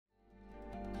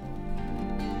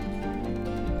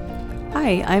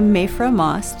Hi, I'm Mayfra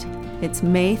Most. It's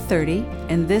May 30,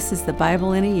 and this is the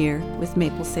Bible in a Year with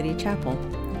Maple City Chapel.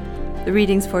 The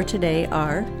readings for today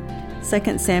are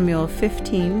 2 Samuel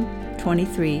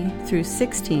 15:23 through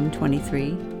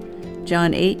 16:23,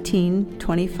 John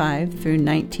 18:25 through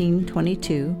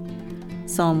 19:22,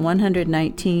 Psalm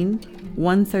 119,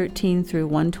 113 through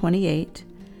 128,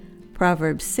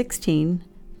 Proverbs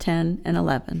 16:10 and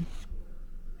 11.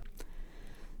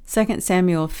 2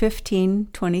 Samuel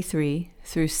 15:23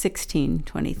 through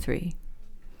 16:23.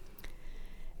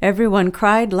 Everyone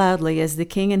cried loudly as the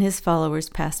king and his followers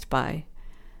passed by.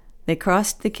 They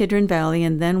crossed the Kidron Valley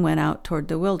and then went out toward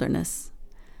the wilderness.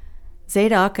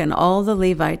 Zadok and all the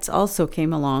Levites also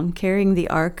came along, carrying the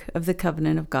ark of the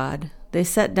covenant of God. They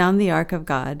set down the ark of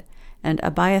God, and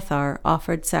Abiathar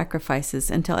offered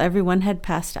sacrifices until everyone had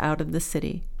passed out of the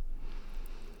city.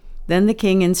 Then the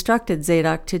king instructed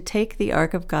Zadok to take the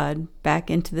ark of God back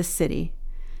into the city.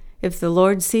 "If the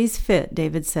Lord sees fit,"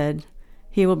 David said,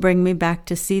 "he will bring me back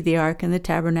to see the ark and the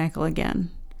tabernacle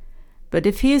again. But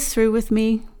if he is through with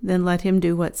me, then let him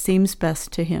do what seems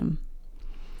best to him."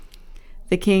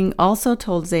 The king also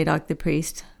told Zadok the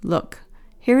priest, "Look,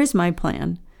 here is my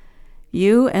plan.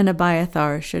 You and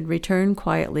Abiathar should return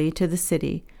quietly to the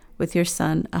city with your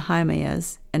son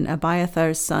Ahimaaz and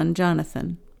Abiathar's son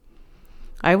Jonathan.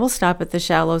 I will stop at the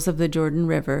shallows of the Jordan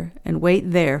River and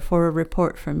wait there for a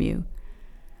report from you."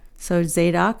 So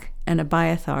Zadok and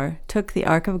Abiathar took the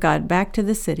ark of God back to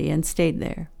the city and stayed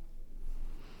there.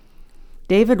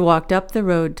 David walked up the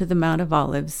road to the Mount of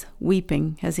Olives,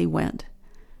 weeping as he went.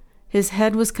 His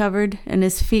head was covered and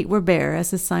his feet were bare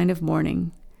as a sign of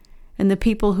mourning, and the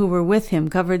people who were with him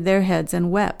covered their heads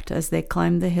and wept as they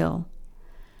climbed the hill.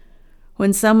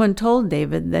 When someone told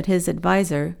David that his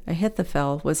advisor,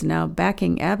 Ahithophel, was now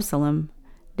backing Absalom,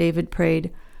 David prayed,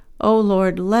 "O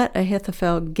Lord, let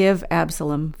Ahithophel give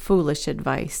Absalom foolish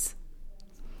advice."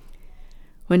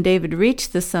 When David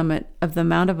reached the summit of the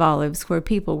Mount of Olives where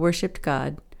people worshipped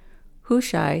God,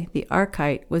 Hushai the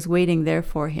Archite was waiting there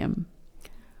for him.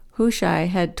 Hushai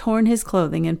had torn his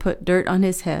clothing and put dirt on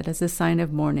his head as a sign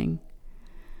of mourning.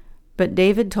 But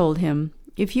David told him,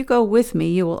 "If you go with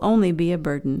me, you will only be a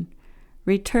burden.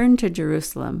 Return to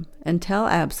Jerusalem and tell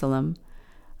Absalom,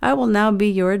 'I will now be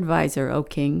your advisor, O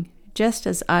king, just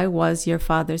as I was your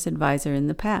father's advisor in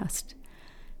the past.'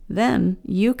 Then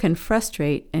you can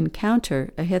frustrate and counter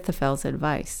Ahithophel's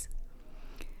advice.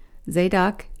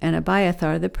 Zadok and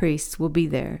Abiathar the priests will be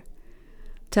there.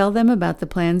 Tell them about the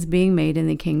plans being made in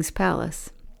the king's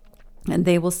palace, and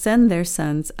they will send their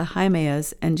sons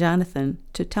Ahimaaz and Jonathan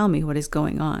to tell me what is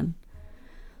going on."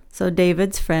 So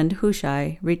David's friend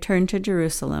Hushai returned to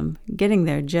Jerusalem, getting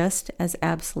there just as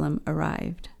Absalom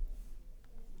arrived.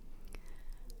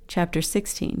 Chapter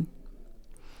 16.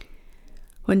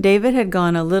 When David had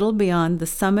gone a little beyond the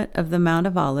summit of the Mount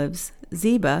of Olives,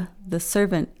 Ziba, the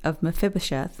servant of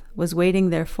Mephibosheth, was waiting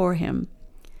there for him.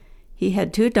 He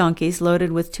had 2 donkeys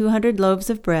loaded with 200 loaves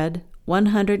of bread,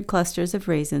 100 clusters of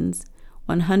raisins,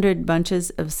 100 bunches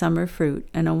of summer fruit,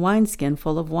 and a wineskin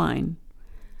full of wine.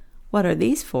 "What are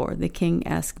these for?" the king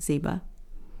asked Ziba.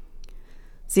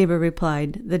 Ziba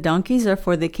replied, "The donkeys are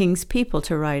for the king's people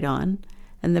to ride on,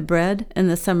 and the bread and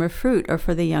the summer fruit are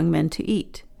for the young men to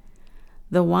eat.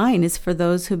 The wine is for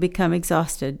those who become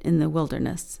exhausted in the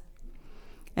wilderness."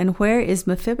 "And where is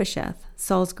Mephibosheth,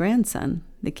 Saul's grandson?"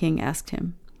 the king asked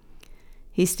him.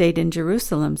 "He stayed in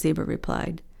Jerusalem," Ziba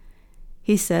replied.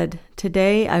 "He said,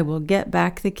 'Today I will get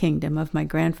back the kingdom of my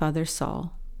grandfather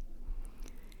Saul.'"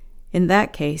 "In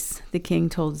that case," the king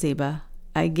told Ziba,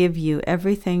 "I give you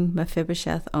everything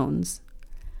Mephibosheth owns."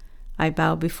 "I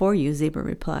bow before you," Ziba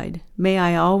replied. "May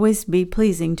I always be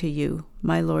pleasing to you,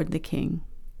 my lord the king."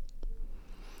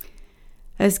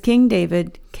 As King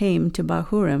David came to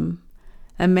Bahurim,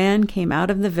 a man came out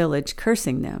of the village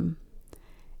cursing them.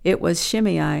 It was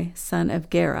Shimei, son of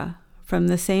Gera, from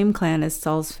the same clan as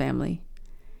Saul's family.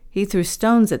 He threw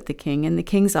stones at the king and the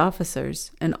king's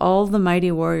officers and all the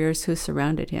mighty warriors who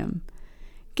surrounded him.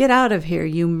 "Get out of here,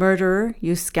 you murderer,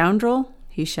 you scoundrel!"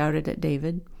 he shouted at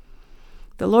David.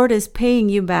 "The Lord is paying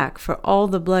you back for all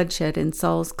the bloodshed in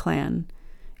Saul's clan.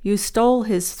 You stole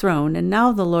his throne, and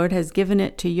now the Lord has given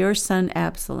it to your son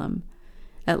Absalom.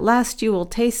 At last you will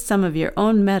taste some of your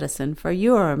own medicine, for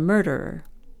you are a murderer."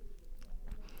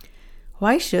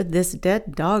 "Why should this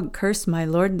dead dog curse my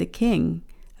lord the king?"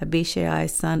 Abishai,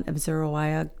 son of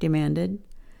Zeruiah, demanded.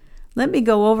 "Let me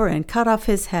go over and cut off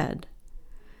his head."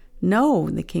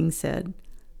 "No," the king said.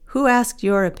 "Who asked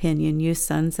your opinion, you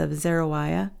sons of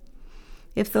Zeruiah?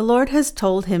 If the Lord has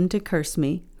told him to curse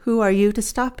me, who are you to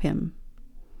stop him?"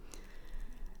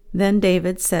 Then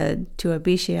David said to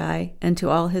Abishai and to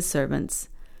all his servants,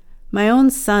 "My own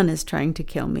son is trying to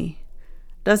kill me.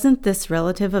 Doesn't this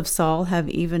relative of Saul have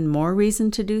even more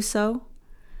reason to do so?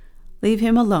 Leave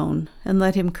him alone and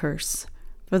let him curse,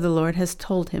 for the Lord has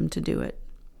told him to do it.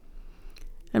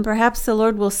 And perhaps the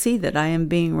Lord will see that I am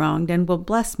being wronged and will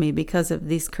bless me because of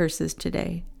these curses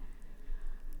today."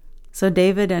 So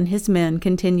David and his men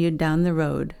continued down the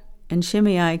road, and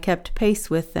Shimei kept pace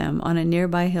with them on a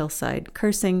nearby hillside,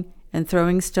 cursing and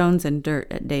throwing stones and dirt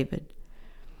at David.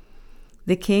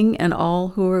 The king and all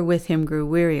who were with him grew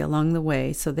weary along the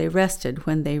way, so they rested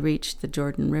when they reached the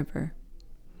Jordan River.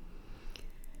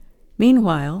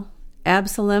 Meanwhile,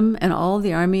 Absalom and all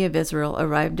the army of Israel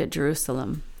arrived at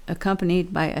Jerusalem,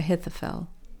 accompanied by Ahithophel.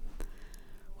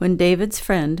 When David's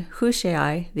friend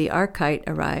Hushai the Archite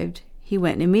arrived, he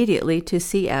went immediately to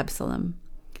see Absalom.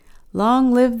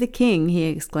 "Long live the king," he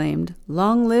exclaimed.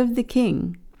 "Long live the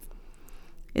king."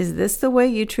 "Is this the way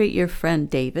you treat your friend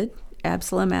David?"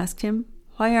 Absalom asked him.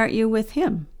 "Why aren't you with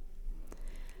him?"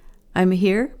 "I'm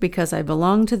here because I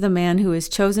belong to the man who is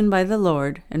chosen by the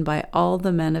Lord and by all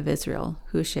the men of Israel,"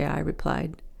 Hushai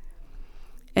replied.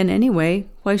 "And anyway,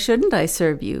 why shouldn't I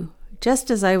serve you? Just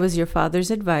as I was your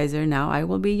father's advisor, now I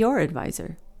will be your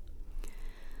advisor."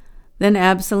 Then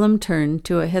Absalom turned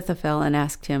to Ahithophel and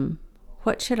asked him,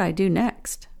 "What should I do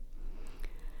next?"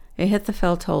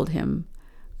 Ahithophel told him,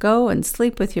 "Go and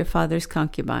sleep with your father's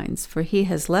concubines, for he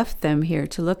has left them here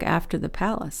to look after the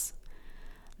palace.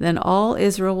 Then all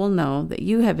Israel will know that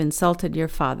you have insulted your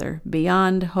father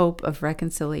beyond hope of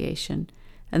reconciliation,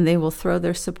 and they will throw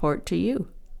their support to you."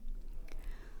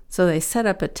 So they set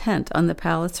up a tent on the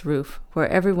palace roof where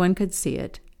everyone could see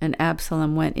it, and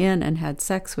Absalom went in and had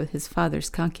sex with his father's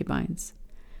concubines.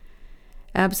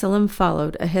 Absalom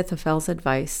followed Ahithophel's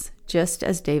advice, just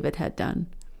as David had done.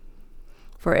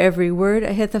 For every word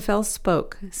Ahithophel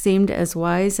spoke seemed as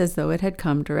wise as though it had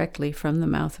come directly from the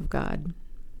mouth of God.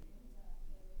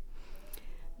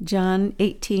 John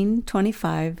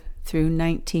 18:25 through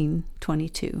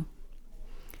 19:22.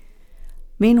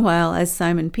 Meanwhile, as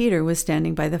Simon Peter was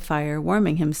standing by the fire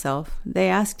warming himself, they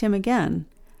asked him again,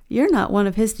 "You're not one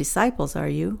of his disciples, are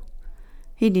you?"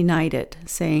 He denied it,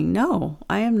 saying, "No,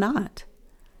 I am not."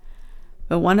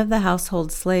 But one of the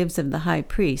household slaves of the high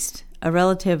priest, a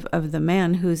relative of the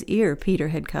man whose ear Peter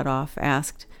had cut off,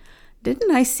 asked,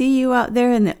 "Didn't I see you out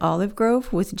there in the olive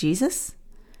grove with Jesus?"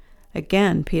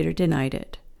 Again Peter denied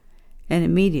it, and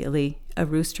immediately a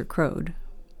rooster crowed.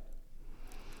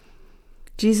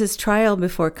 Jesus' trial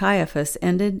before Caiaphas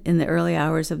ended in the early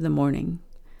hours of the morning.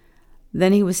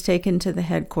 Then he was taken to the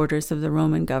headquarters of the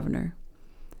Roman governor.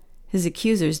 His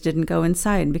accusers didn't go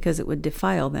inside because it would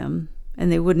defile them,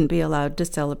 and they wouldn't be allowed to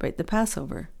celebrate the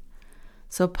Passover.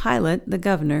 So Pilate, the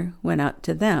governor, went out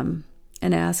to them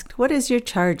and asked, "What is your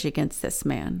charge against this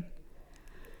man?"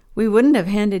 "We wouldn't have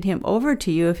handed him over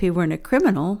to you if he weren't a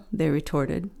criminal," they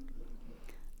retorted.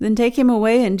 "Then take him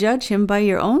away and judge him by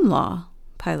your own law,"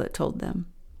 Pilate told them.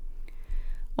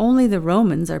 "Only the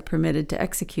Romans are permitted to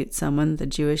execute someone," the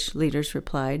Jewish leaders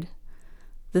replied.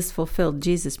 This fulfilled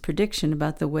Jesus' prediction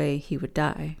about the way he would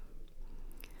die.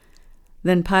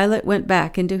 Then Pilate went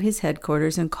back into his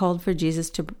headquarters and called for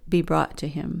Jesus to be brought to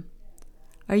him.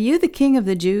 "Are you the king of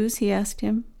the Jews?" he asked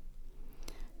him.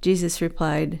 Jesus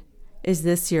replied, "Is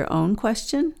this your own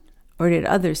question, or did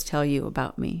others tell you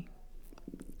about me?"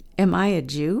 "Am I a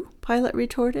Jew?" Pilate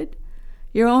retorted.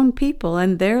 "Your own people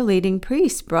and their leading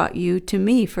priests brought you to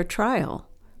me for trial.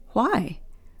 Why?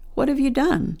 What have you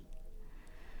done?"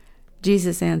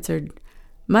 Jesus answered,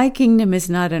 "My kingdom is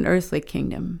not an earthly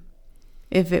kingdom.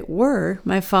 If it were,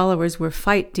 my followers would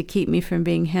fight to keep me from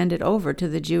being handed over to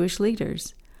the Jewish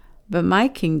leaders. But my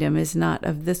kingdom is not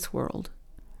of this world."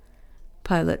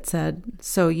 Pilate said,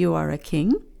 "So you are a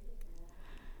king?"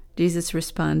 Jesus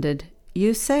responded,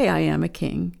 "You say I am a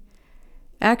king.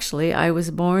 Actually, I was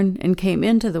born and came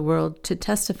into the world to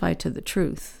testify to the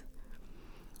truth.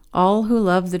 All who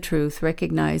love the truth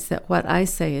recognize that what I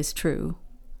say is true."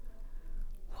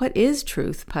 "What is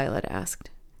truth?" Pilate asked.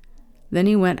 Then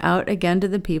he went out again to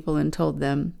the people and told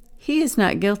them, "He is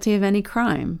not guilty of any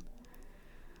crime.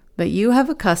 But you have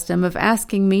a custom of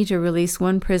asking me to release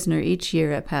one prisoner each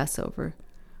year at Passover.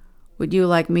 Would you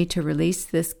like me to release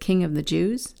this king of the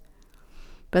Jews?"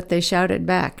 But they shouted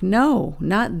back, "No,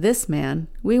 not this man.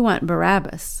 We want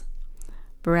Barabbas."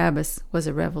 Barabbas was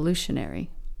a revolutionary.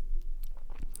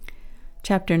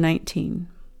 Chapter 19.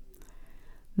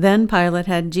 Then Pilate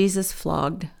had Jesus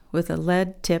flogged with a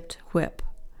lead-tipped whip.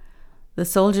 The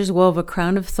soldiers wove a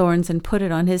crown of thorns and put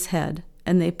it on his head,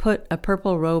 and they put a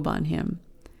purple robe on him.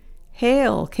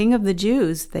 "Hail, King of the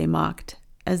Jews!" they mocked,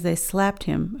 as they slapped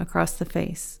him across the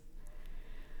face.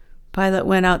 Pilate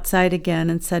went outside again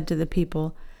and said to the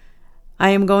people, "I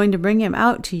am going to bring him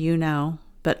out to you now,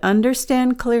 but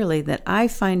understand clearly that I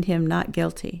find him not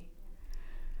guilty."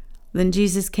 Then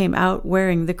Jesus came out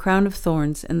wearing the crown of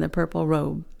thorns and the purple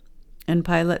robe. And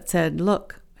Pilate said,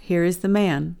 "Look, here is the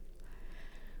man."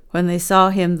 When they saw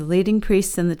him, the leading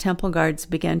priests and the temple guards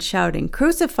began shouting,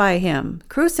 "Crucify him!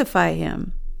 Crucify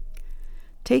him!"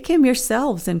 "Take him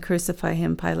yourselves and crucify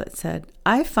him," Pilate said.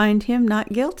 "I find him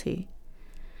not guilty."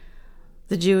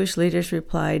 The Jewish leaders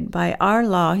replied, "By our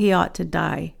law he ought to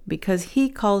die, because he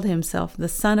called himself the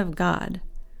Son of God."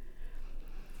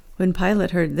 When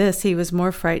Pilate heard this, he was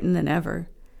more frightened than ever.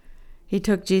 He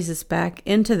took Jesus back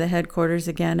into the headquarters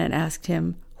again and asked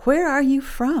him, "Where are you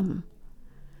from?"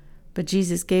 But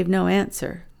Jesus gave no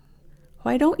answer.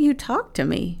 "Why don't you talk to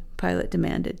me?" Pilate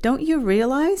demanded. "Don't you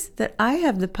realize that I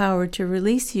have the power to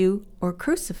release you or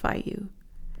crucify you?"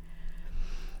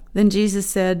 Then Jesus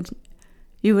said,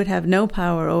 "You would have no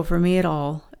power over me at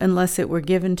all unless it were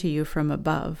given to you from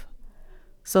above.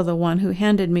 So the one who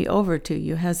handed me over to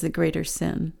you has the greater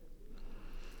sin."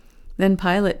 Then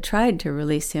Pilate tried to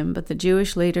release him, but the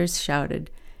Jewish leaders shouted,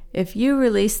 "If you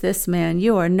release this man,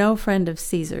 you are no friend of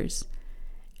Caesar's.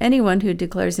 Anyone who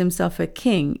declares himself a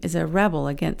king is a rebel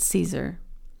against Caesar."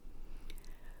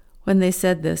 When they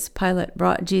said this, Pilate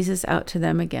brought Jesus out to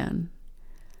them again.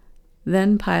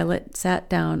 Then Pilate sat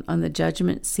down on the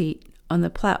judgment seat on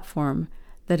the platform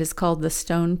that is called the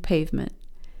stone pavement,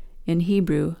 in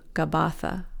Hebrew,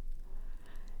 Gabbatha.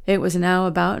 It was now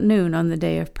about noon on the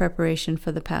day of preparation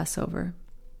for the Passover.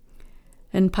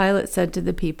 And Pilate said to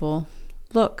the people,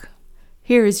 "Look,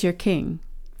 here is your king."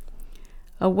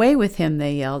 "Away with him,"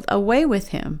 they yelled. "Away with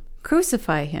him!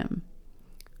 Crucify him!"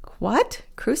 "What?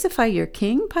 Crucify your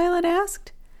king?" Pilate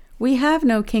asked. "We have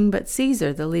no king but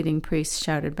Caesar," the leading priests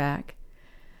shouted back.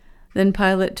 Then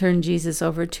Pilate turned Jesus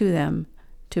over to them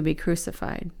to be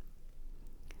crucified.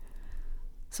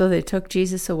 So they took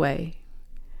Jesus away.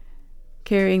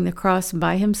 Carrying the cross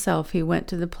by himself, he went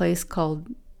to the place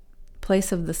called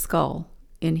Place of the Skull,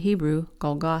 in Hebrew,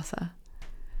 Golgotha.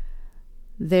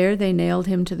 There they nailed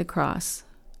him to the cross.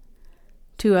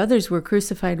 2 others were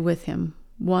crucified with him,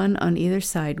 one on either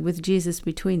side, with Jesus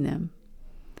between them.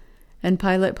 And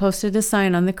Pilate posted a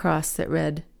sign on the cross that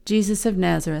read, "Jesus of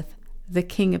Nazareth, the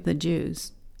King of the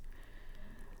Jews."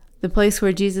 The place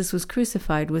where Jesus was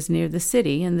crucified was near the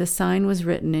city, and the sign was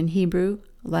written in Hebrew,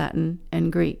 Latin,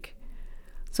 and Greek,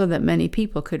 so that many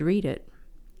people could read it.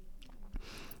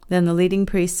 Then the leading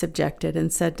priests objected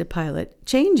and said to Pilate,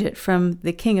 "Change it from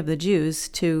the King of the Jews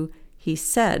to, 'He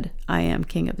said, I am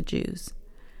King of the Jews.'"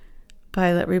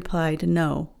 Pilate replied,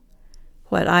 "No.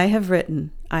 What I have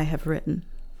written, I have written."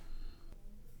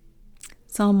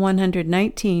 Psalm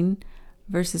 119,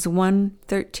 verses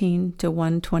 113 to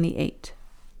 128.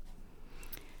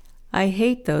 I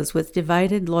hate those with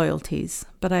divided loyalties,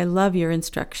 but I love your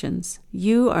instructions.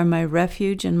 You are my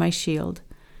refuge and my shield.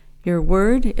 Your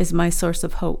word is my source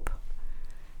of hope.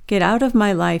 Get out of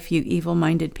my life, you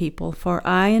evil-minded people, for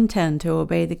I intend to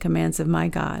obey the commands of my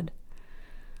God.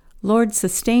 Lord,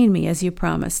 sustain me as you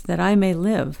promised, that I may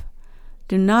live.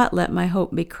 Do not let my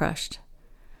hope be crushed.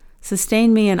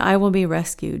 Sustain me, and I will be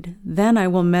rescued. Then I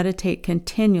will meditate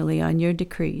continually on your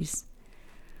decrees.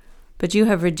 But you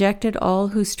have rejected all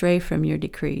who stray from your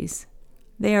decrees.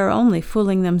 They are only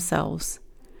fooling themselves.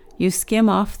 You skim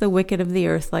off the wicked of the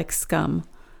earth like scum.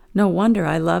 No wonder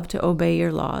I love to obey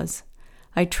your laws.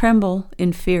 I tremble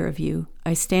in fear of you.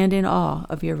 I stand in awe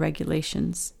of your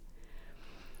regulations.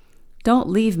 Don't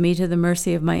leave me to the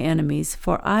mercy of my enemies,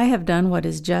 for I have done what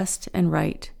is just and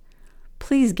right.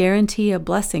 Please guarantee a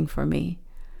blessing for me.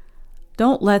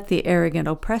 Don't let the arrogant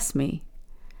oppress me.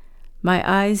 My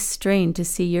eyes strain to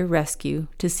see your rescue,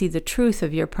 to see the truth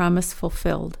of your promise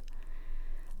fulfilled.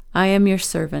 I am your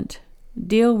servant.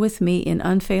 Deal with me in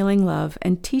unfailing love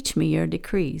and teach me your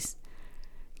decrees.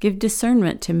 Give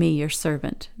discernment to me, your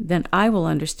servant, then I will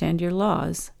understand your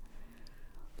laws.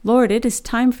 Lord, it is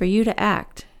time for you to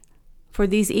act, for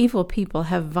these evil people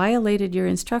have violated your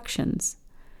instructions.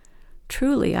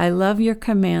 Truly, I love your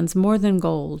commands more than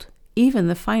gold, even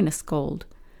the finest gold.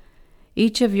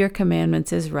 Each of your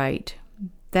commandments is right.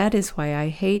 That is why I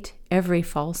hate every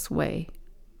false way.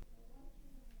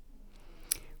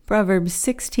 Proverbs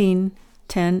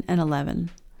 16:10 and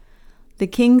 11. The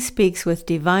king speaks with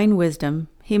divine wisdom.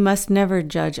 He must never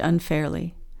judge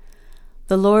unfairly.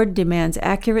 The Lord demands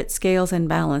accurate scales and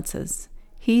balances.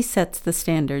 He sets the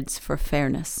standards for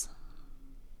fairness.